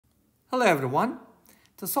Hello everyone.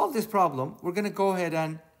 To solve this problem, we're going to go ahead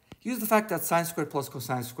and use the fact that sine squared plus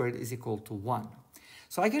cosine squared is equal to 1.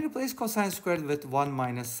 So I can replace cosine squared with 1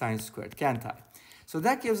 minus sine squared, can't I? So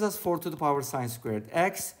that gives us 4 to the power sine squared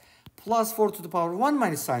x plus 4 to the power 1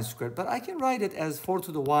 minus sine squared. But I can write it as 4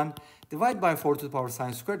 to the 1 divided by 4 to the power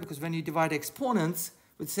sine squared, because when you divide exponents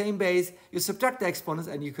with same base, you subtract the exponents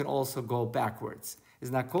and you can also go backwards.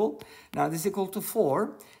 Isn't that cool? Now this is equal to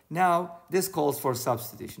 4. Now this calls for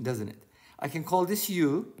substitution, doesn't it? I can call this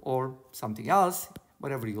u or something else,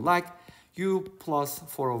 whatever you like. U plus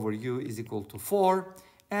 4 over u is equal to 4.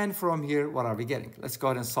 And from here, what are we getting? Let's go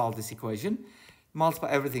ahead and solve this equation. Multiply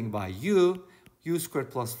everything by u. U squared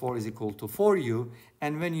plus 4 is equal to 4u.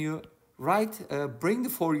 And when you bring the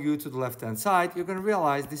 4u to the left-hand side, you're going to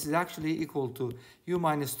realize this is actually equal to u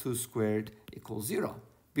minus 2 squared equals 0.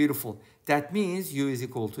 Beautiful. That means u is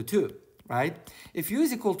equal to 2, right? If u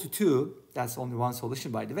is equal to 2, that's only one solution,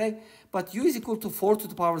 by the way, but u is equal to 4 to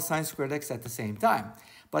the power sine squared x at the same time.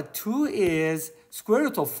 But 2 is square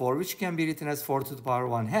root of 4, which can be written as 4 to the power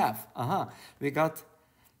 1/2. We got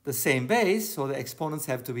the same base, so the exponents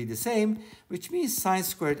have to be the same, which means sine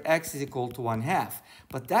squared x is equal to 1/2.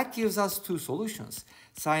 But that gives us two solutions.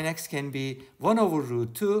 Sine x can be 1 over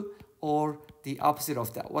root 2 or the opposite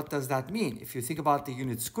of that. What does that mean? If you think about the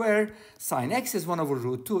unit square, sine x is 1 over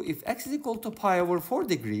root 2. If x is equal to pi over 4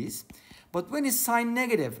 degrees, but when it's sine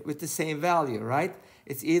negative with the same value, right?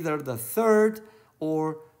 It's either the third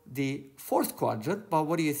or the fourth quadrant. But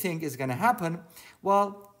what do you think is going to happen?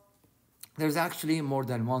 Well, there's actually more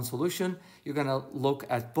than one solution. You're going to look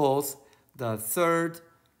at both the third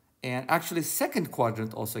and actually second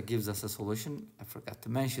quadrant also gives us a solution. I forgot to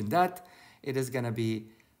mention that. It is going to be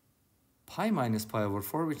pi minus pi over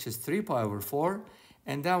 4, which is 3 pi over 4.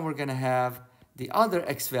 And then we're going to have the other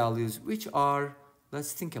x values, which are,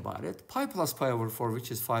 let's think about it, pi plus pi over 4, which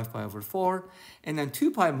is 5 pi over 4. And then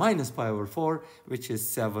 2 pi minus pi over 4, which is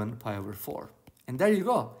 7 pi over 4. And there you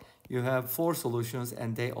go. You have 4 solutions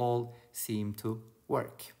and they all seem to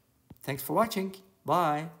work. Thanks for watching.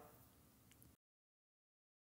 Bye.